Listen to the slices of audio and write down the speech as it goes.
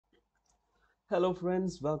Hello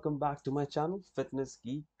friends, welcome back to my channel Fitness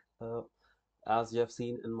Geek. Uh, as you have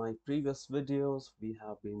seen in my previous videos, we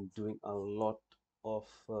have been doing a lot of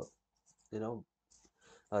you know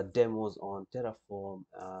demos on Terraform,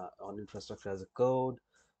 on infrastructure as a code,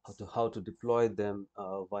 how to deploy them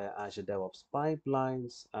via Azure Devops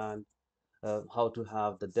pipelines, and how to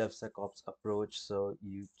have the DevSecOps approach. So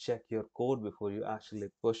you check your code before you actually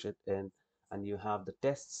push it in, and you have the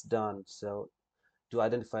tests done. So to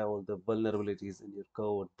identify all the vulnerabilities in your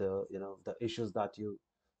code, the issues that you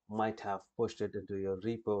might have pushed it into your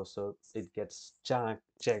repo, so it gets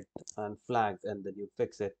checked and flagged, and then you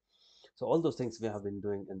fix it. So all those things we have been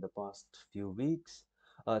doing in the past few weeks.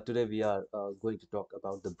 Today we are going to talk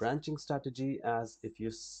about the branching strategy. As if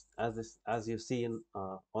you as you see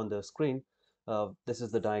on the screen, this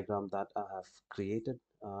is the diagram that I have created.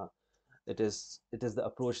 It is the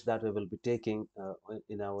approach that we will be taking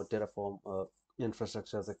in our Terraform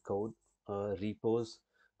infrastructure as a code repos.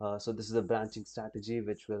 So this is a branching strategy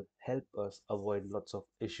which will help us avoid lots of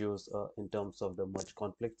issues in terms of the merge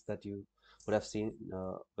conflicts that you would have seen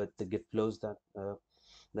with the Git flows that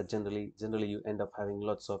generally you end up having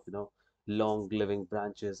lots of long living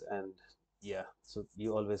branches, and yeah, so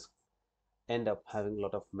you always end up having a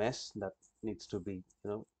lot of mess that needs to be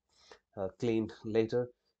cleaned later.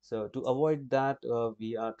 So to avoid that,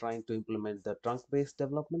 we are trying to implement the trunk-based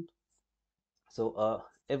development. So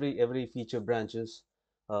every feature branches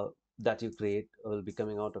uh, that you create will be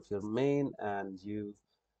coming out of your main, and you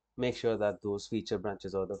make sure that those feature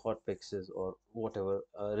branches or the hot fixes or whatever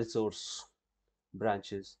resource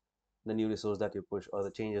branches, the new resource that you push or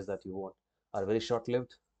the changes that you want, are very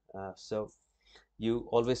short-lived. So you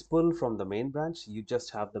always pull from the main branch. You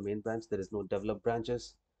just have the main branch. There is no develop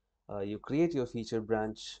branches. You create your feature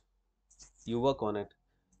branch, you work on it,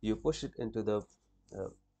 you push it into uh,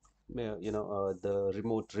 the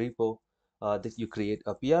remote repo. That you create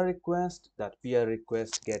a PR request. That PR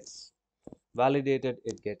request gets validated.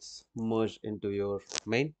 It gets merged into your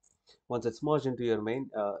main. Once it's merged into your main,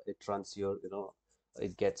 it runs your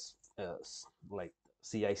it gets like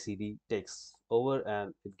CI/CD takes over,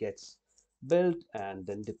 and it gets built and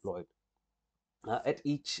then deployed. At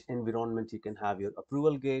each environment you can have your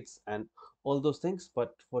approval gates and all those things,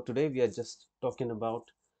 but for today we are just talking about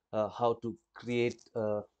how to create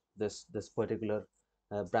this particular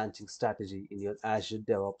branching strategy in your Azure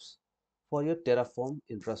DevOps for your Terraform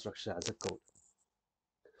infrastructure as a code.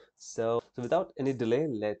 So without any delay,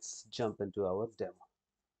 let's jump into our demo.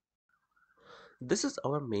 This is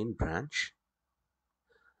our main branch.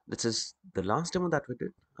 This is the last demo that we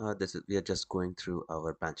did. We are just going through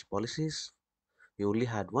our branch policies. We only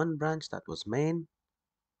had one branch, that was main.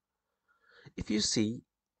 If you see,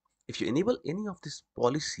 if you enable any of these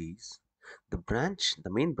policies, the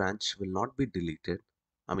main branch will not be deleted.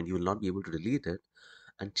 I mean, you will not be able to delete it,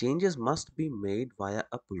 and changes must be made via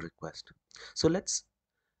a pull request. So let's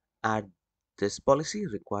add this policy,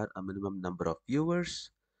 require a minimum number of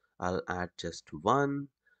viewers. I'll add just one.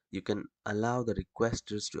 You can allow the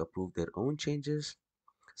requesters to approve their own changes.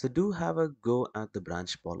 So do have a go at the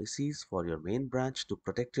branch policies for your main branch to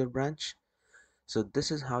protect your branch. So this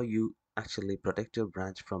is how you actually protect your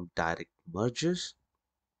branch from direct merges.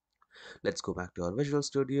 Let's go back to our Visual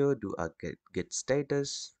Studio, do a git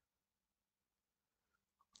status.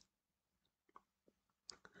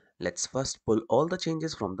 Let's first pull all the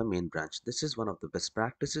changes from the main branch. This is one of the best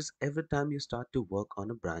practices. Every time you start to work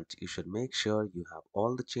on a branch, you should make sure you have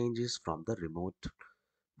all the changes from the remote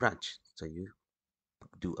branch. So you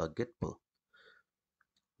do a git pull.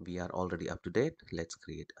 We are already up to date. Let's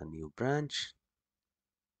create a new branch.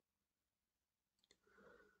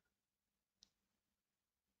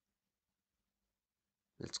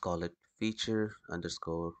 Let's call it feature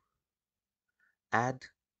underscore add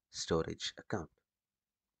storage account.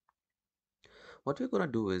 What we're going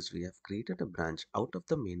to do is we have created a branch out of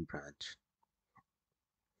the main branch,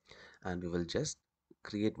 and we will just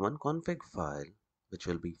create one config file which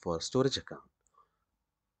will be for storage account.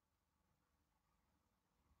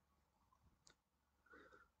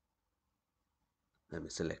 Let me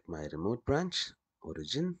select my remote branch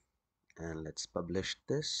origin, and let's publish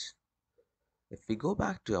this. If we go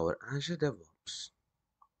back to our Azure DevOps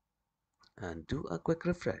and do a quick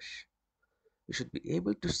refresh, we should be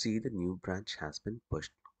able to see the new branch has been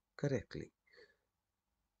pushed correctly.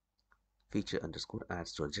 Feature underscore add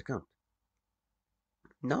storage account.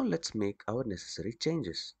 Now let's make our necessary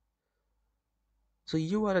changes. So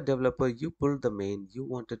you are a developer, you pulled the main, you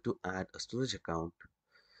wanted to add a storage account.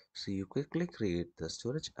 So you quickly create the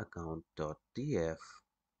storage account.df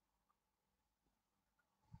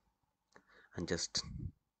and just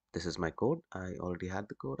This is my code. I already had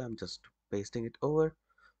the code. I'm just pasting it over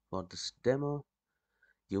for this demo.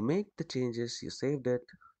 You make the changes, you saved it,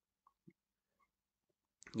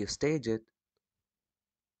 you stage it,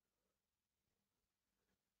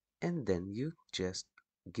 and then you just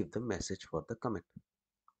give the message for the commit.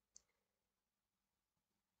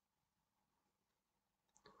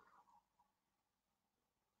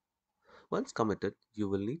 Once committed, you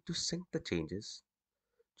will need to sync the changes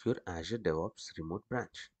to your Azure DevOps remote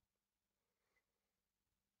branch.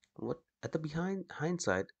 What at the behind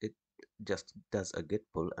hindsight, it just does a git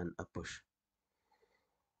pull and a push.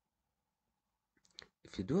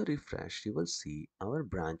 If you do a refresh, you will see our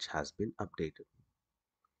branch has been updated.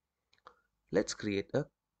 Let's create a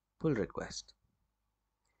pull request.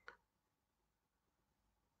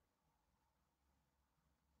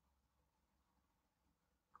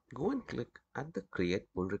 Go and click at the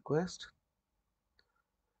create pull request.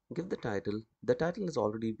 Give the title. The title has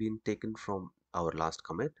already been taken from our last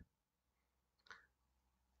commit.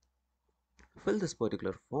 Fill this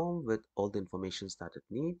particular form with all the informations that it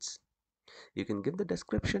needs. You can give the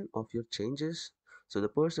description of your changes so the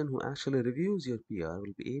person who actually reviews your PR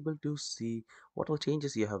will be able to see what all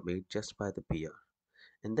changes you have made just by the PR.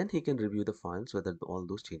 And then he can review the files whether all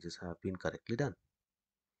those changes have been correctly done.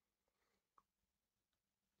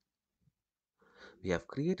 We have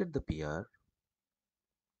created the PR,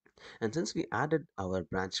 and since we added our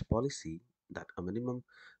branch policy that a minimum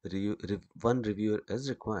one reviewer is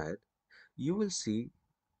required, you will see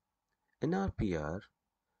in our PR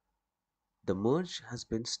the merge has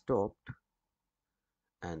been stopped,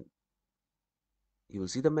 and you will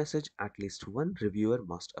see the message at least one reviewer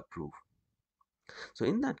must approve. So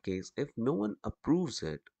in that case, if no one approves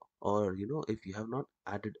it, or if you have not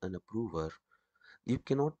added an approver, you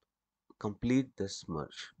cannot complete this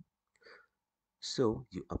merge. So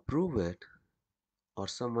you approve it, or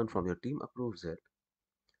someone from your team approves it,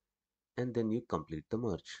 and then you complete the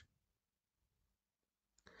merge.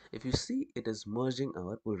 If you see, it is merging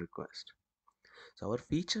our pull request. So our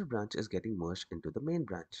feature branch is getting merged into the main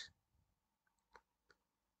branch.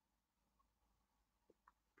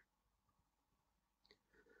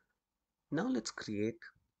 Now let's create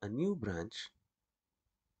a new branch.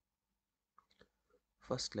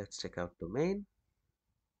 First, let's check out the main.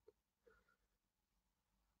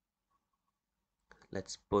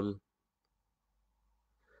 Let's pull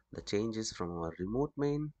the changes from our remote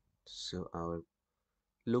main. So our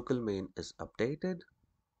local main is updated.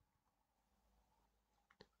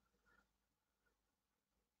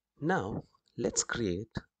 Now let's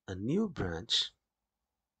create a new branch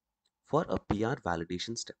for a PR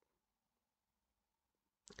validation step.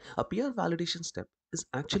 A PR validation step is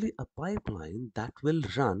actually a pipeline that will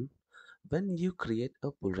run when you create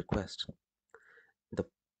a pull request.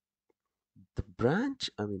 The the branch,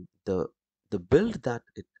 I mean the build that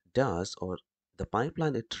it does, or the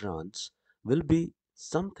pipeline it runs, will be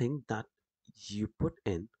something that you put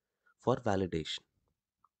in for validation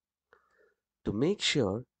to make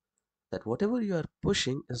sure that whatever you are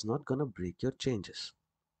pushing is not going to break your changes.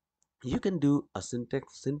 You can do a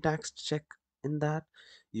syntax check in that.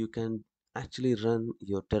 You can actually run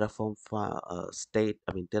your Terraform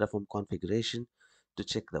Terraform configuration to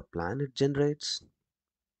check the plan it generates.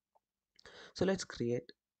 So let's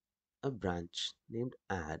create a branch named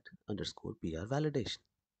add underscore PR validation.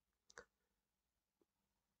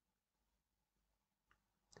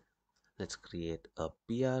 Let's create a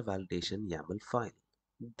PR validation YAML file.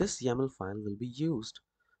 This YAML file will be used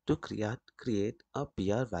to create a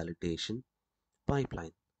PR validation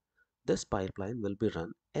pipeline. This pipeline will be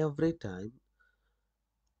run every time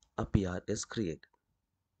a PR is created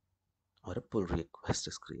or a pull request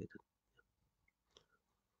is created.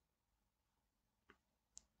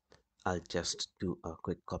 I'll just do a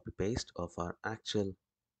quick copy paste of our actual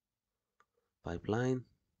pipeline.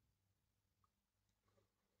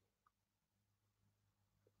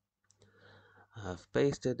 I've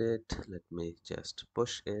pasted it. Let me just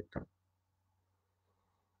push it.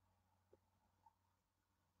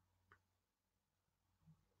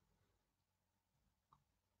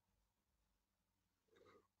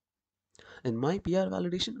 In my PR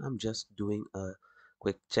validation, I'm just doing a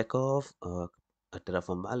quick check off, a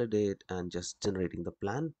Terraform validate, and just generating the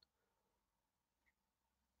plan.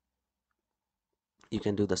 You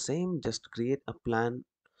can do the same, just create a plan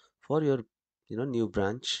for your new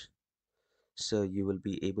branch, so you will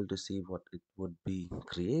be able to see what it would be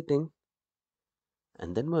creating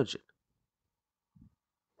and then merge it.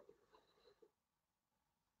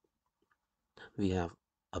 We have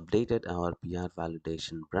updated our PR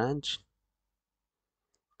validation branch.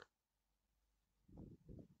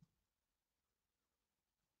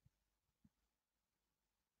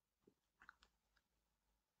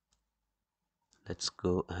 Let's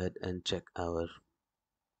go ahead and check our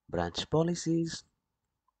branch policies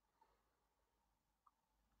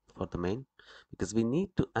for the main, because we need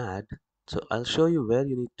to add. So I'll show you where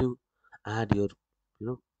you need to add your, you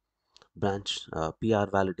know, branch PR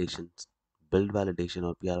validations, build validation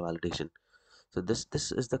or PR validation. So this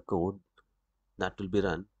is the code that will be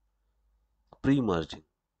run pre-merging.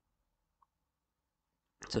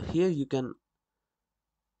 So here you can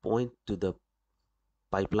point to the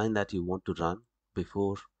pipeline that you want to run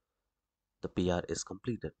before the PR is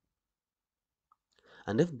completed.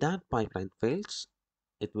 And if that pipeline fails,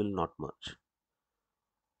 it will not merge.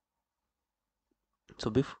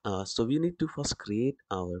 So we need to first create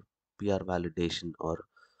our PR validation or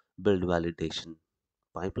build validation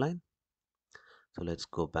pipeline. So let's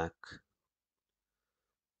go back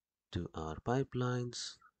to our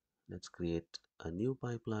pipelines. Let's create a new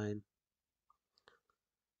pipeline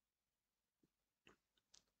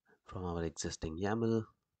from our existing YAML.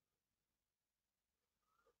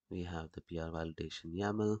 We have the PR validation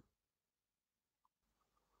YAML.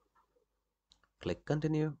 Click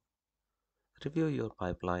continue. Review your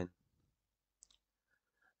pipeline.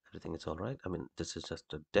 Everything is all right. I mean, this is just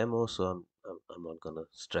a demo, so I'm not gonna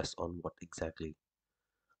stress on what exactly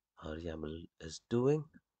our YAML is doing.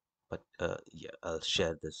 But yeah, I'll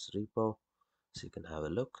share this repo so you can have a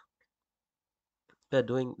look. We're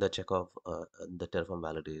doing the check of the Terraform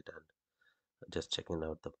validate and just checking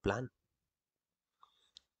out the plan.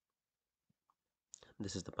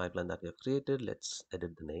 This is the pipeline that we have created. Let's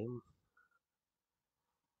edit the name.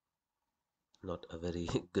 Not a very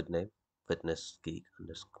good name. Fitness geek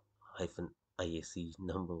underscore hyphen IaC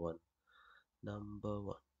number one. Number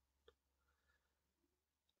one.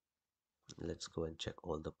 Let's go and check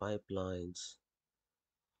all the pipelines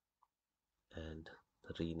and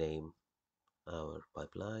rename our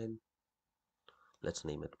pipeline. Let's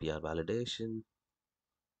name it PR validation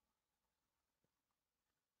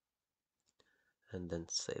and then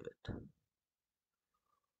save it.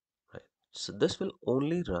 Right. So this will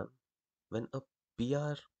only run when a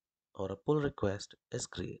PR or a pull request is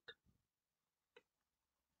created.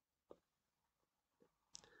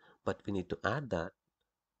 But we need to add that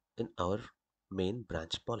in our main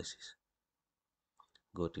branch policies.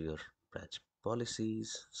 Go to your branch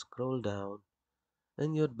policies, scroll down,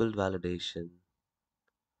 in your build validation,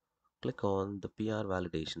 click on the PR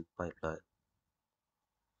validation pipeline.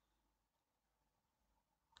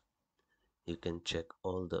 You can check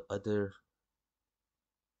all the other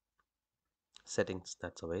settings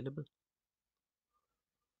that's available.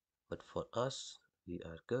 But for us, we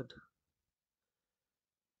are good.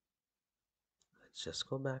 Let's just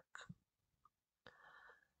go back.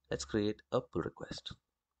 Let's create a pull request.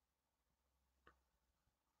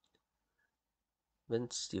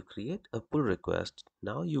 Once you create a pull request,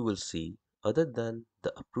 now you will see, other than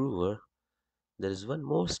the approver, there is one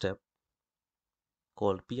more step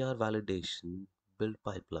called PR validation build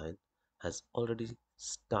pipeline has already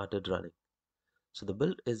started running. So the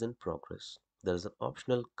build is in progress. There is an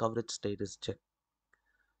optional coverage status check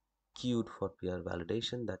queued for PR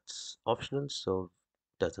validation. That's optional, so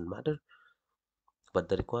doesn't matter. But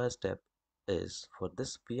the required step is for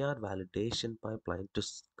this PR validation pipeline to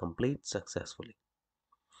complete successfully.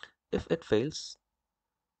 If it fails,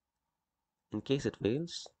 in case it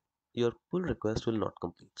fails, your pull request will not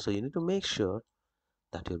complete. So you need to make sure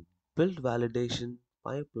that your build validation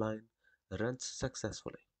pipeline runs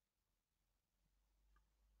successfully.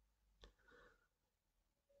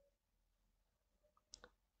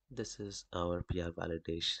 This is our PR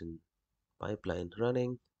validation pipeline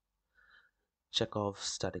running. Checkov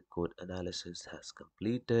static code analysis has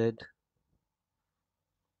completed.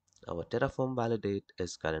 Our Terraform validate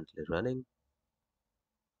is currently running.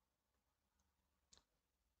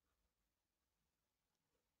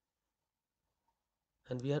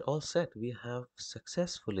 And we are all set. We have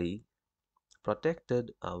successfully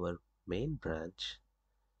protected our main branch.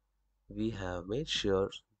 We have made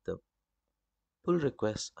sure the pull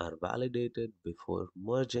requests are validated before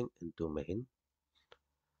merging into main.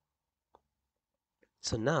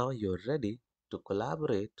 So now you're ready to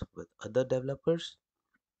collaborate with other developers,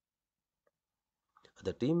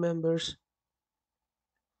 other team members.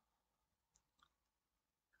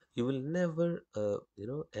 You will never,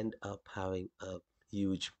 end up having a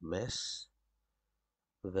huge mess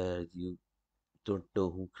where you don't know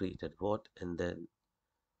who created what, and then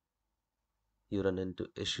you run into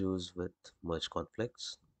issues with merge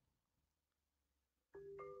conflicts.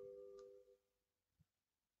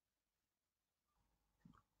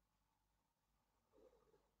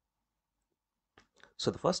 So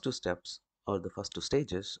the first two steps or the first two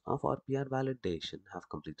stages of our PR validation have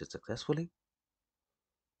completed successfully.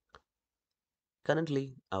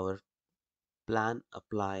 Currently, our plan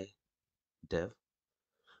apply dev,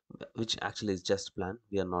 which actually is just plan,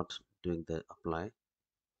 we are not doing the apply,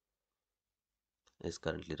 is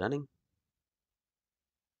currently running.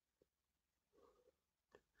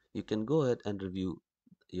 You can go ahead and review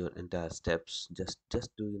your entire steps, just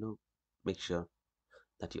to make sure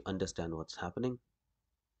that you understand what's happening.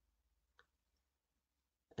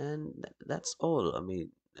 And that's all. I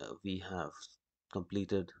mean, we have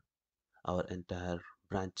completed our entire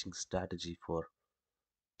branching strategy for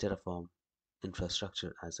Terraform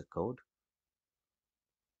infrastructure as a code.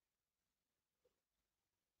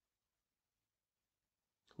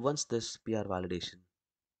 Once this PR validation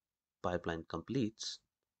pipeline completes,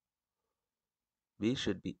 we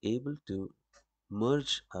should be able to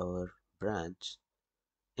merge our branch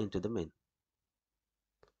into the main.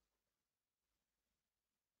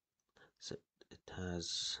 So it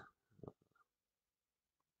has,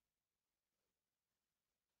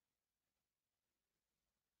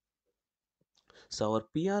 so our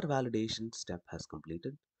PR validation step has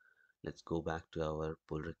completed. Let's go back to our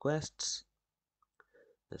pull requests.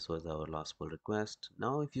 This was our last pull request.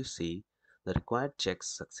 Now if you see, the required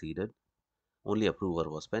checks succeeded. Only approver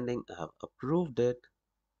was pending. I have approved it,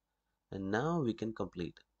 and now we can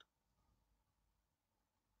complete it.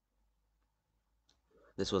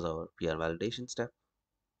 This was our PR validation step.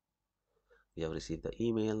 We have received the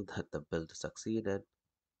email that the build succeeded.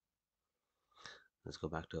 Let's go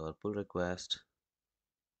back to our pull request.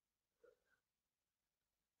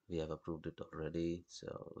 We have approved it already,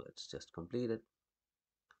 so let's just complete it.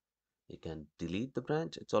 You can delete the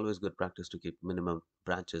branch. It's always good practice to keep minimum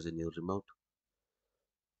branches in your remote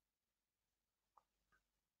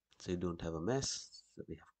so you don't have a mess. So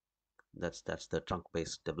we have, that's the trunk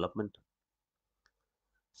based development.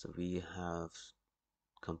 So we have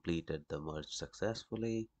completed the merge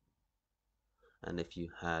successfully, and if you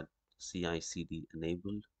had CI/CD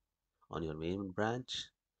enabled on your main branch,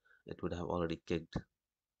 it would have already kicked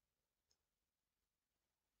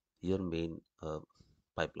your main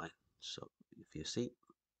pipeline. So if you see,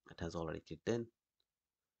 it has already kicked in.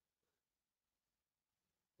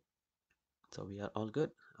 So we are all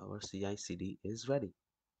good. Our CI/CD is ready.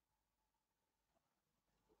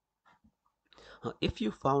 If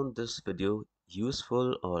you found this video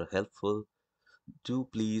useful or helpful, do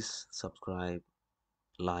please subscribe,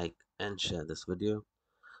 like, and share this video.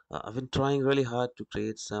 I've been trying really hard to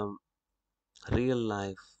create some real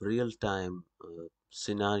life, real time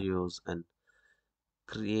scenarios and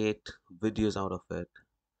create videos out of it.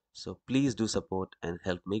 So please do support and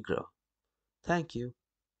help me grow. Thank you.